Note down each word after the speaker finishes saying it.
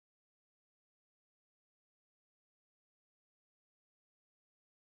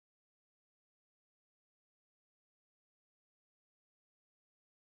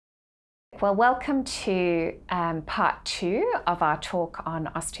Well, welcome to part 2 of our talk on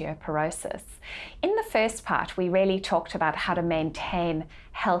osteoporosis. In the first part, we really talked about how to maintain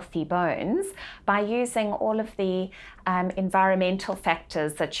healthy bones by using all of the environmental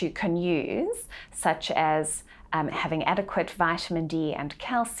factors that you can use, such as having adequate vitamin D and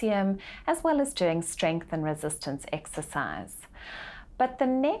calcium, as well as doing strength and resistance exercise. But the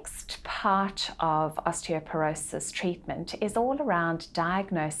next part of osteoporosis treatment is all around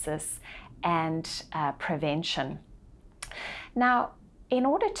diagnosis and prevention. Now, in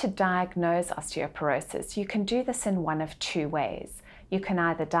order to diagnose osteoporosis, you can do this in one of two ways. You can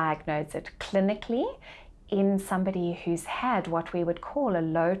either diagnose it clinically in somebody who's had what we would call a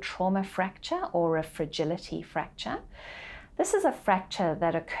low trauma fracture or a fragility fracture. This is a fracture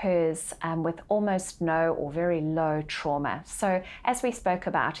that occurs with almost no or very low trauma. So as we spoke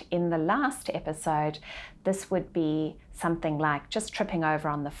about in the last episode, this would be something like just tripping over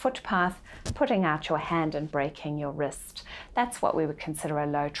on the footpath, putting out your hand and breaking your wrist. That's what we would consider a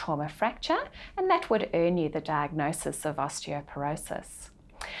low trauma fracture, and that would earn you the diagnosis of osteoporosis.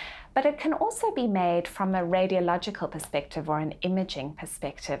 But it can also be made from a radiological perspective or an imaging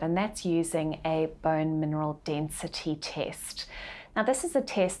perspective, and that's using a bone mineral density test. Now, this is a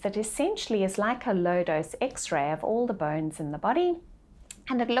test that essentially is like a low-dose X-ray of all the bones in the body,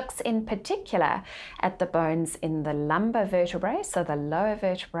 and it looks in particular at the bones in the lumbar vertebrae, so the lower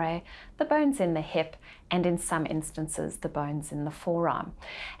vertebrae, the bones in the hip, and in some instances the bones in the forearm.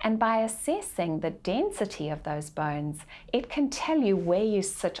 And by assessing the density of those bones, it can tell you where you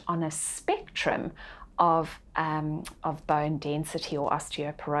sit on a spectrum of bone density or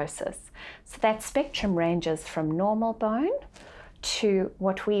osteoporosis. So that spectrum ranges from normal bone to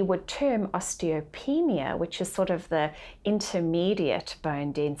what we would term osteopaenia, which is sort of the intermediate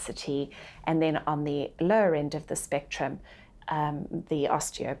bone density, and then on the lower end of the spectrum, the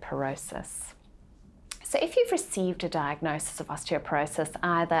osteoporosis. So if you've received a diagnosis of osteoporosis,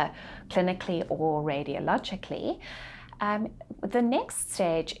 either clinically or radiologically, the next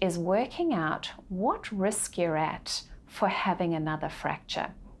stage is working out what risk you're at for having another fracture.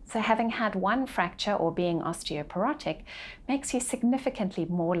 So having had one fracture or being osteoporotic makes you significantly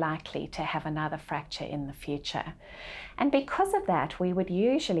more likely to have another fracture in the future. And because of that, we would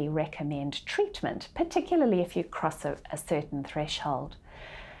usually recommend treatment, particularly if you cross a certain threshold.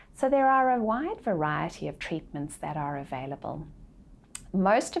 So there are a wide variety of treatments that are available.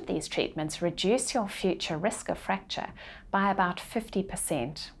 Most of these treatments reduce your future risk of fracture by about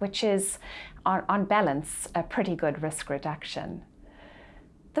 50%, which is, on balance, a pretty good risk reduction.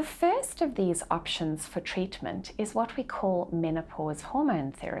 The first of these options for treatment is what we call menopause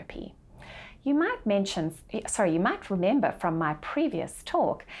hormone therapy. You might remember from my previous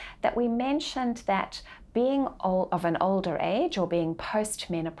talk that we mentioned that being of an older age or being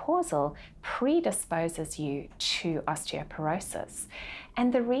postmenopausal predisposes you to osteoporosis.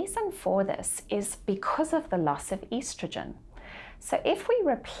 And the reason for this is because of the loss of estrogen. So if we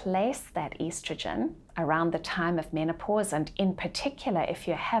replace that estrogen around the time of menopause, and in particular if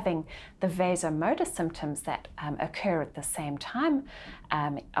you're having the vasomotor symptoms that occur at the same time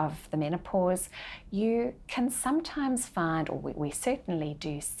of the menopause, you can sometimes find, or we certainly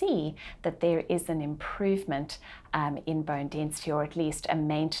do see, that there is an improvement in bone density, or at least a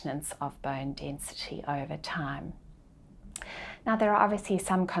maintenance of bone density over time. Now, there are obviously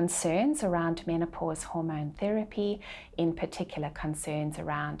some concerns around menopause hormone therapy, in particular concerns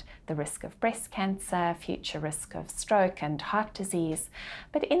around the risk of breast cancer, future risk of stroke and heart disease.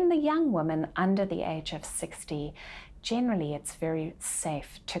 But in the young woman under the age of 60, generally it's very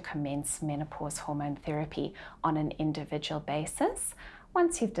safe to commence menopause hormone therapy on an individual basis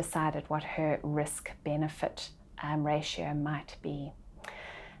once you've decided what her risk-benefit ratio might be.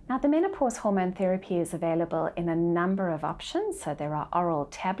 Now, the menopause hormone therapy is available in a number of options. So there are oral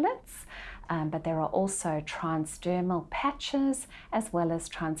tablets, but there are also transdermal patches as well as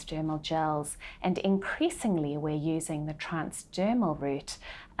transdermal gels. And increasingly, we're using the transdermal route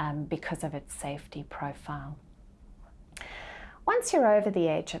because of its safety profile. Once you're over the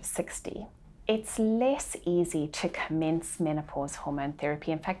age of 60, it's less easy to commence menopause hormone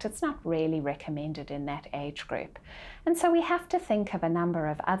therapy. In fact, it's not really recommended in that age group. And so we have to think of a number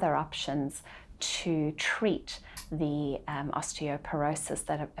of other options to treat the osteoporosis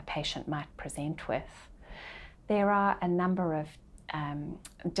that a patient might present with. There are a number of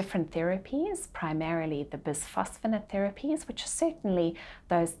different therapies, primarily the bisphosphonate therapies, which are certainly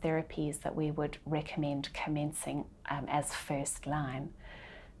those therapies that we would recommend commencing as first line.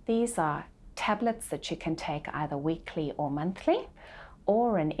 These are tablets that you can take either weekly or monthly,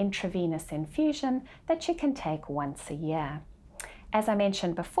 or an intravenous infusion that you can take once a year. as I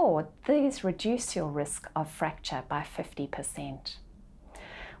mentioned before, these reduce your risk of fracture by 50%.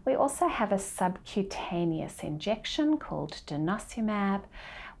 We also have a subcutaneous injection called denosumab,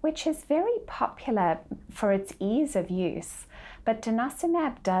 which is very popular for its ease of use, but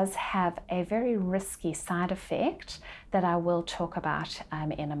denosumab does have a very risky side effect that I will talk about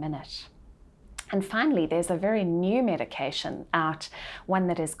in a minute. And finally, there's a very new medication out, one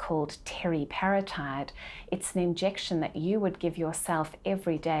that is called teriparatide. It's an injection that you would give yourself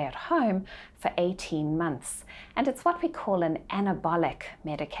every day at home for 18 months. And it's what we call an anabolic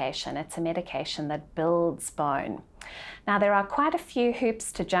medication. It's a medication that builds bone. Now, there are quite a few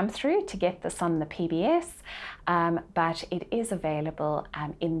hoops to jump through to get this on the PBS, but it is available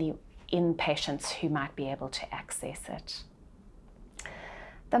in patients who might be able to access it.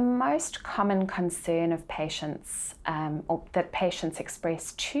 The most common concern of patients, or that patients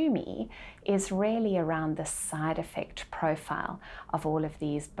express to me, is really around the side effect profile of all of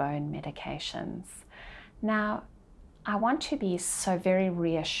these bone medications. Now, I want to be so very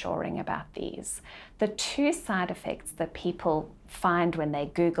reassuring about these. The two side effects that people find when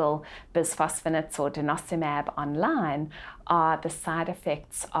they Google bisphosphonates or denosumab online are the side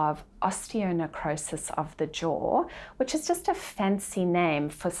effects of osteonecrosis of the jaw, which is just a fancy name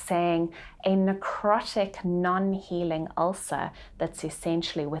for saying a necrotic, non-healing ulcer that's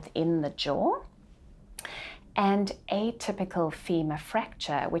essentially within the jaw, and atypical femur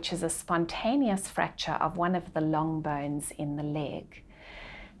fracture, which is a spontaneous fracture of one of the long bones in the leg.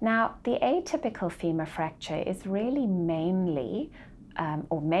 Now, the atypical femur fracture is really mainly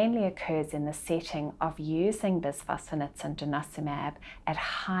occurs in the setting of using bisphosphonates and denosumab at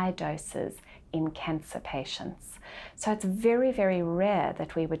high doses in cancer patients. So it's very, very rare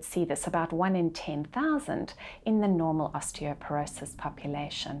that we would see this, about 1 in 10,000 in the normal osteoporosis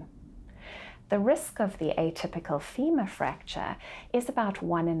population. The risk of the atypical femur fracture is about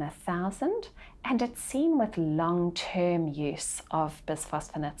 1 in 1,000, and it's seen with long-term use of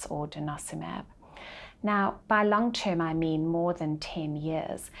bisphosphonates or denosumab. Now, by long-term, I mean more than 10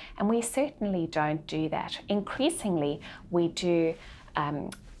 years, and we certainly don't do that. Increasingly, we do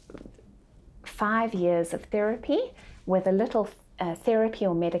 5 years of therapy with a little therapy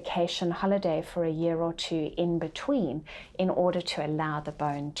or medication holiday for a year or two in between in order to allow the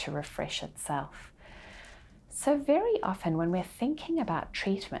bone to refresh itself. So very often when we're thinking about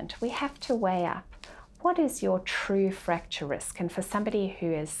treatment, we have to weigh up what is your true fracture risk. And for somebody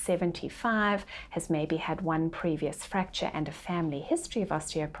who is 75, has maybe had one previous fracture and a family history of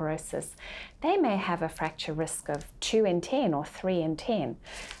osteoporosis, they may have a fracture risk of 2 in 10 or 3 in 10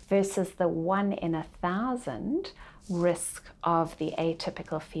 versus the 1 in 1,000 risk of the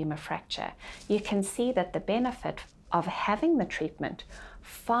atypical femur fracture. You can see that the benefit of having the treatment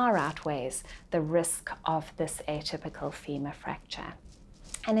far outweighs the risk of this atypical femur fracture.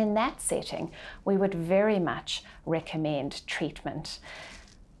 And in that setting, we would very much recommend treatment.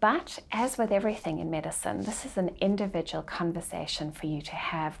 But as with everything in medicine, this is an individual conversation for you to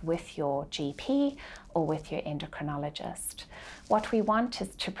have with your GP or with your endocrinologist. What we want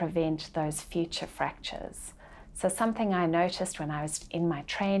is to prevent those future fractures. So something I noticed when I was in my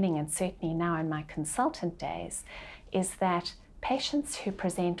training, and certainly now in my consultant days, is that patients who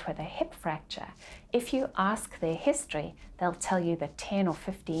present with a hip fracture, if you ask their history, they'll tell you that 10 or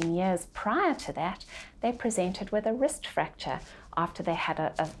 15 years prior to that, they presented with a wrist fracture after they had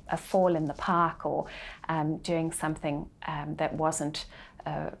a fall in the park or doing something that wasn't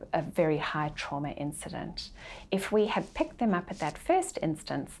a very high trauma incident. If we had picked them up at that first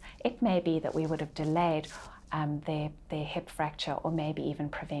instance, it may be that we would have delayed their hip fracture or maybe even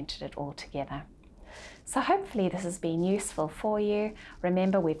prevented it altogether. So hopefully this has been useful for you.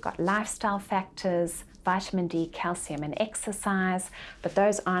 Remember, we've got lifestyle factors, vitamin D, calcium, and exercise, but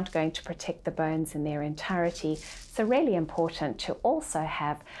those aren't going to protect the bones in their entirety. So really important to also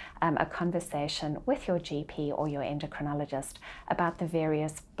have a conversation with your GP or your endocrinologist about the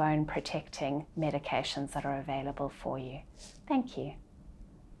various bone protecting medications that are available for you. Thank you.